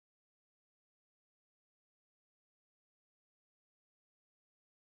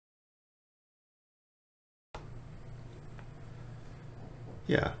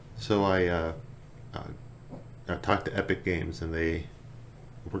Yeah, so I talked to Epic Games, and they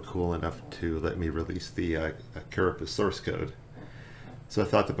were cool enough to let me release the Carapace source code. So I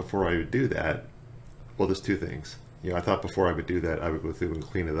thought that before I would do that, well, there's two things. I thought before I would do that, I would go through and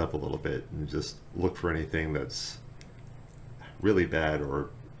clean it up a little bit and just look for anything that's really bad or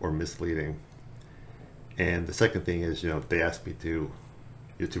misleading. And the second thing is, they asked me to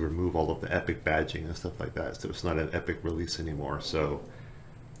remove all of the Epic badging and stuff like that, so it's not an Epic release anymore. So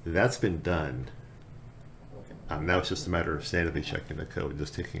that's been done. Now it's just a matter of sanity checking the code,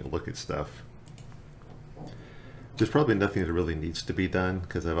 just taking a look at stuff. There's probably nothing that really needs to be done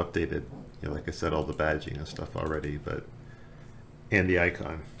because I've updated, like I said, all the badging and stuff already, and the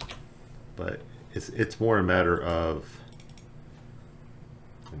icon. But it's more a matter of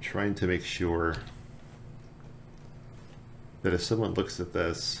I'm trying to make sure that if someone looks at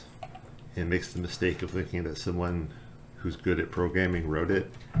this and makes the mistake of thinking that someone who's good at programming wrote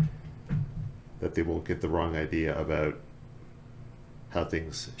it, that they won't get the wrong idea about how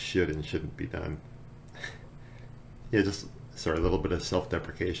things should and shouldn't be done. Yeah, just, sorry, a little bit of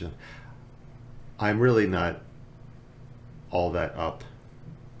self-deprecation. I'm really not all that up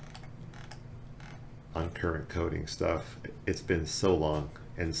on current coding stuff. It's been so long,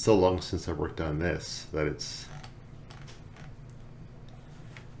 and so long since I worked on this, that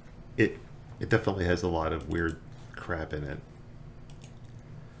it definitely has a lot of weird crap in it.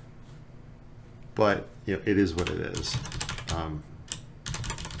 But it is what it is.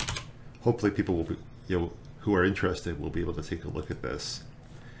 Hopefully people will be, who are interested will be able to take a look at this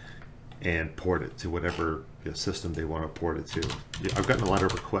and port it to whatever system they want to port it to. I've gotten a lot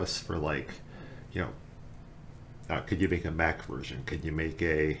of requests for could you make a Mac version? Could you make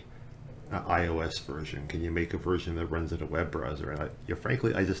a iOS version? Can you make a version that runs in a web browser? And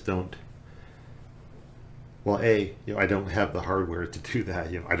frankly, I just don't. Well, A, I don't have the hardware to do that.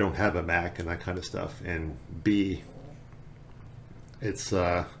 I don't have a Mac and that kind of stuff. And B, it's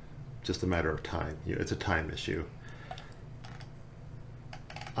just a matter of time. It's a time issue.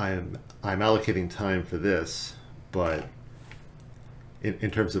 I'm allocating time for this, but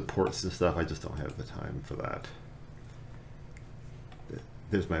in terms of ports and stuff, I just don't have the time for that.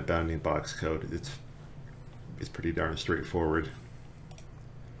 There's my bounding box code. It's pretty darn straightforward.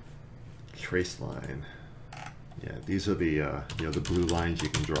 Trace line. Yeah, these are the the blue lines you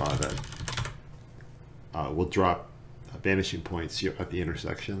can draw that will drop vanishing points at the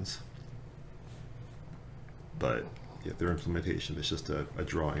intersections. But their implementation is just a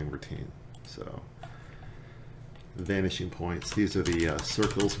drawing routine. So the vanishing points, these are the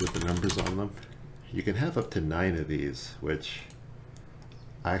circles with the numbers on them. You can have up to 9 of these, which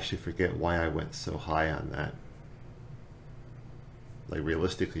I actually forget why I went so high on that. Like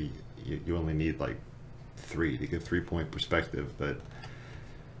realistically, you only need like 3 to get 3-point perspective, but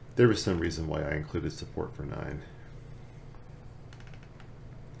there was some reason why I included support for 9.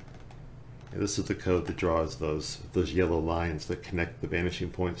 And this is the code that draws those yellow lines that connect the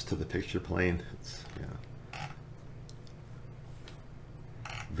vanishing points to the picture plane. It's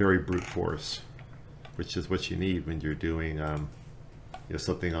very brute force, which is what you need when you're doing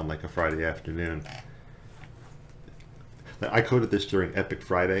something on like a Friday afternoon. I coded this during Epic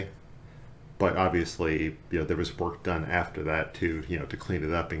Friday, but obviously there was work done after that to to clean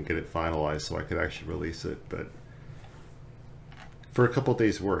it up and get it finalized so I could actually release it. But for a couple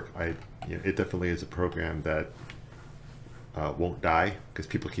days work, it definitely is a program that won't die because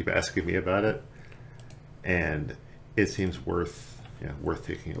people keep asking me about it, and it seems worth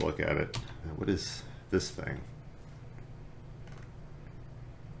taking a look at it. What is this thing?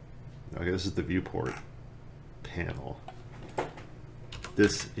 Okay, this is the Viewport panel.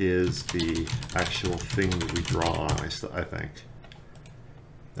 This is the actual thing that we draw on, I think.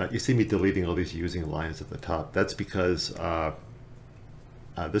 You see me deleting all these using lines at the top. That's because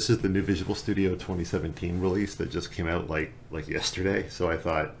this is the new Visual Studio 2017 release that just came out like yesterday. So I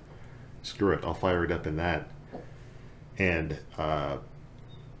thought, screw it, I'll fire it up in that. And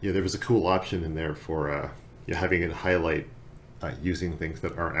there was a cool option in there for having it highlight using things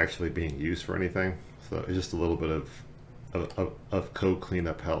that aren't actually being used for anything. So it's just a little bit of code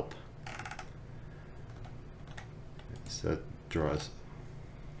cleanup help. So that draws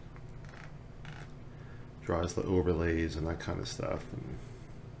the overlays and that kind of stuff. And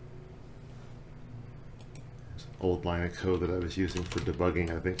there's an old line of code that I was using for debugging,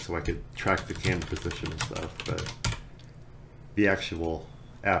 I think, so I could track the camera position and stuff. But the actual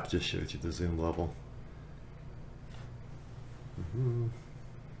app just shows you the zoom level.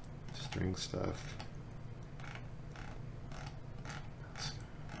 String stuff.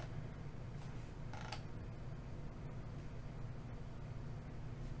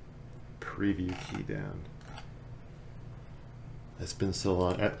 preview key down. It's been so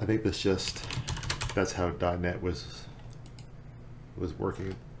long. I think that's how .NET was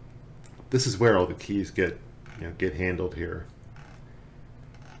working. This is where all the keys get handled here,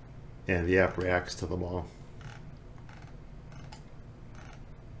 and the app reacts to them all.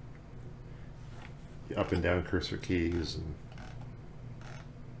 The up and down cursor keys and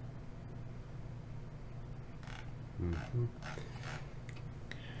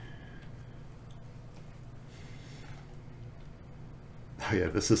Oh yeah,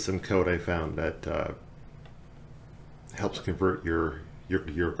 this is some code I found that helps convert your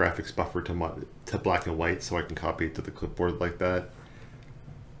graphics buffer to black and white, so I can copy it to the clipboard like that.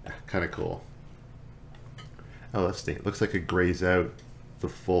 Kind of cool. Oh, that's neat. Looks like it grays out the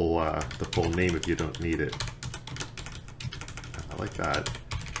full name if you don't need it. I like that.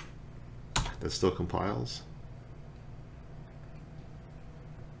 That still compiles.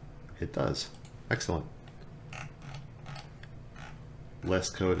 It does. Excellent.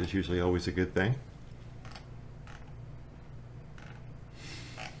 Less code is usually always a good thing.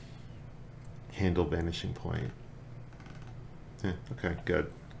 Handle vanishing point. Yeah, okay,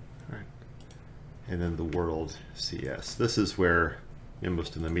 good. All right. And then the world CS. This is where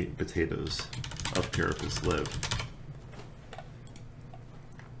most of the meat and potatoes of Carapace live.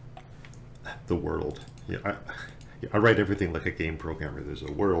 The world. I write everything like a game programmer. There's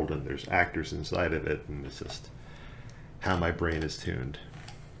a world and there's actors inside of it, and it's just how my brain is tuned.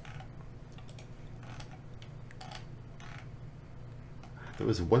 There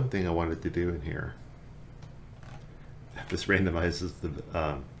was one thing I wanted to do in here. This randomizes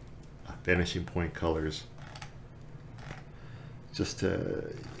the vanishing point colors. Just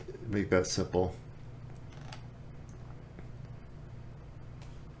to make that simple.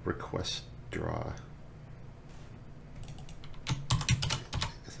 Request draw.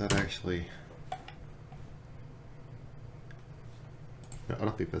 Is that actually... No, I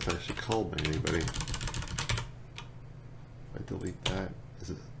don't think that's actually called by anybody. If I delete that, is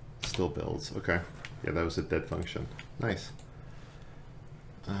it still builds? Okay. Yeah, that was a dead function. Nice.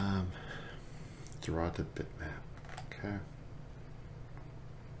 Draw to bitmap. Okay.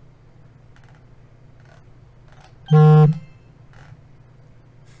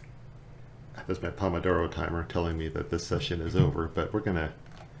 That's my Pomodoro timer telling me that this session is over, but we're going to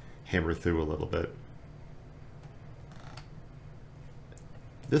hammer through a little bit.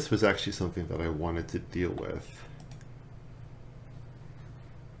 This was actually something that I wanted to deal with.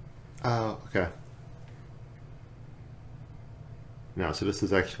 Oh, okay. No, so this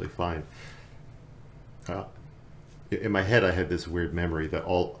is actually fine. In my head, I had this weird memory that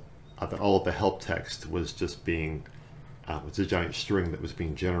all of the help text was just being, it's a giant string that was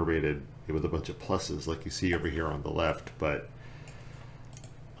being generated with a bunch of pluses, like you see over here on the left. But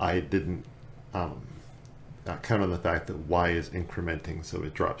I didn't count on the fact that y is incrementing, so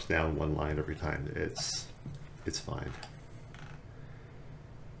it drops down one line every time. It's fine.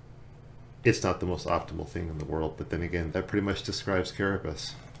 It's not the most optimal thing in the world, but then again, that pretty much describes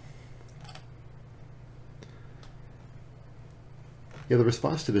Carapace. Yeah, the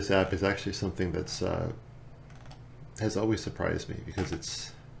response to this app is actually something that's has always surprised me, because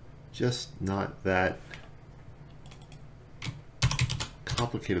it's just not that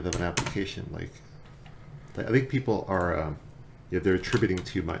complicated of an application. Like I think people are they're attributing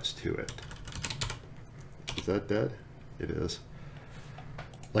too much to it. Is that dead? It is.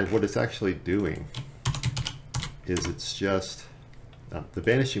 Like what it's actually doing is it's just the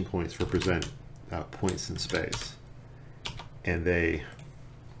vanishing points represent points in space, and they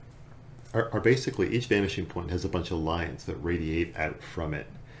are basically, each vanishing point has a bunch of lines that radiate out from it,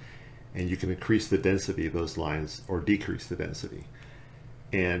 and you can increase the density of those lines or decrease the density,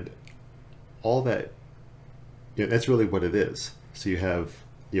 and all that, that's really what it is. So you have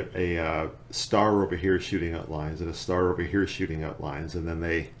a star over here shooting out lines and a star over here shooting out lines, and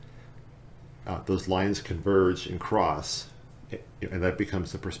then those lines converge and cross, and that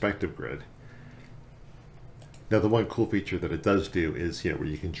becomes the perspective grid. Now, the one cool feature that it does do is where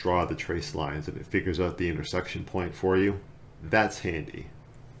you can draw the trace lines and it figures out the intersection point for you. That's handy,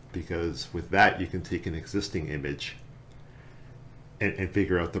 because with that you can take an existing image and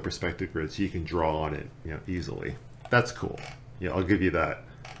figure out the perspective grid, so you can draw on it easily. That's cool. I'll give you that.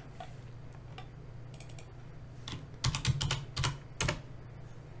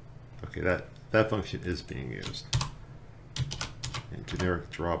 Okay, that function is being used. And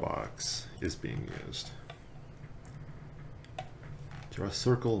generic drawbox is being used. Draw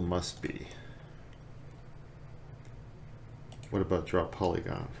circle must be. What about draw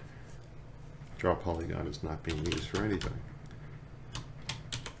polygon? Draw polygon is not being used for anything.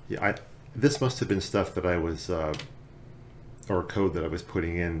 Yeah, This must have been stuff that I was, or code that I was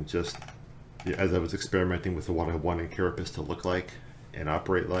putting in just as I was experimenting with what I wanted Carapace to look like and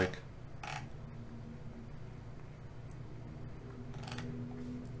operate like.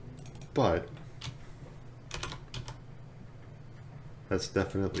 But that's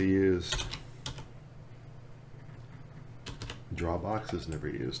definitely used. Draw box is never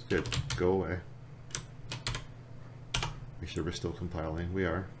used. Good, go away. Make sure we're still compiling. We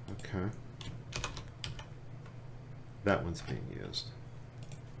are. Okay. That one's being used.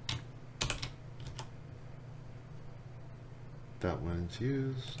 That one's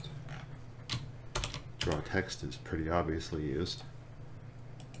used. Draw text is pretty obviously used.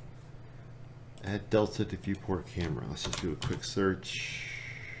 Add delta to viewport camera. Let's just do a quick search.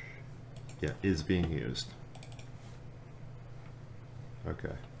 Yeah, is being used.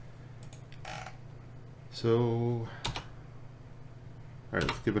 Okay. So, all right,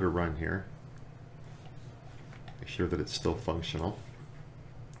 let's give it a run here. Make sure that it's still functional.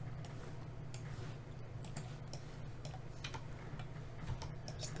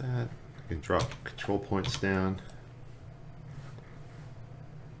 There's that. I can drop control points down.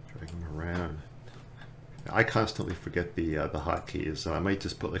 Drag them around. I constantly forget the hotkeys, so I might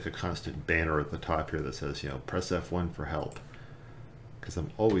just put like a constant banner at the top here that says, you know, press F1 for help, because I'm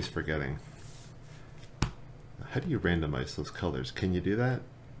always forgetting. How do you randomize those colors? Can you do that?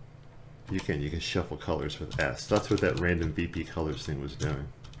 You can shuffle colors with S. That's what that random VP colors thing was doing.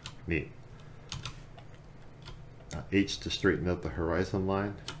 Neat. H to straighten out the horizon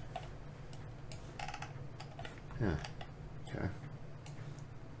line. Yeah, okay.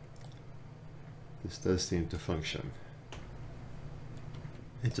 This does seem to function.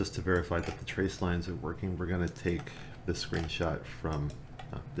 And just to verify that the trace lines are working, we're going to take this screenshot from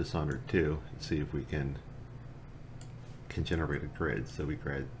Dishonored 2 and see if we can generate a grid. So we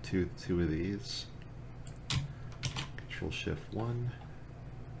grab two of these, Control Shift 1.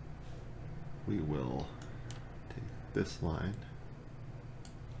 We will take this line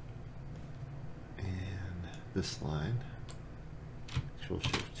and this line, Control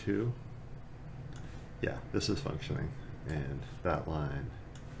Shift 2. Yeah, this is functioning, and that line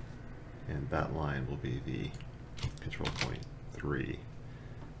will be the control point 3.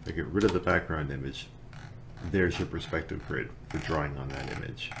 If I get rid of the background image, there's your perspective grid for drawing on that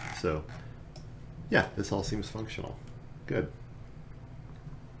image. So yeah, this all seems functional. Good.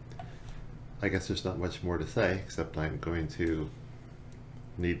 I guess there's not much more to say, except I'm going to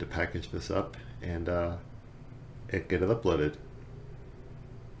need to package this up and get it uploaded.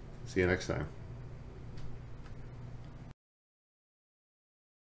 See you next time.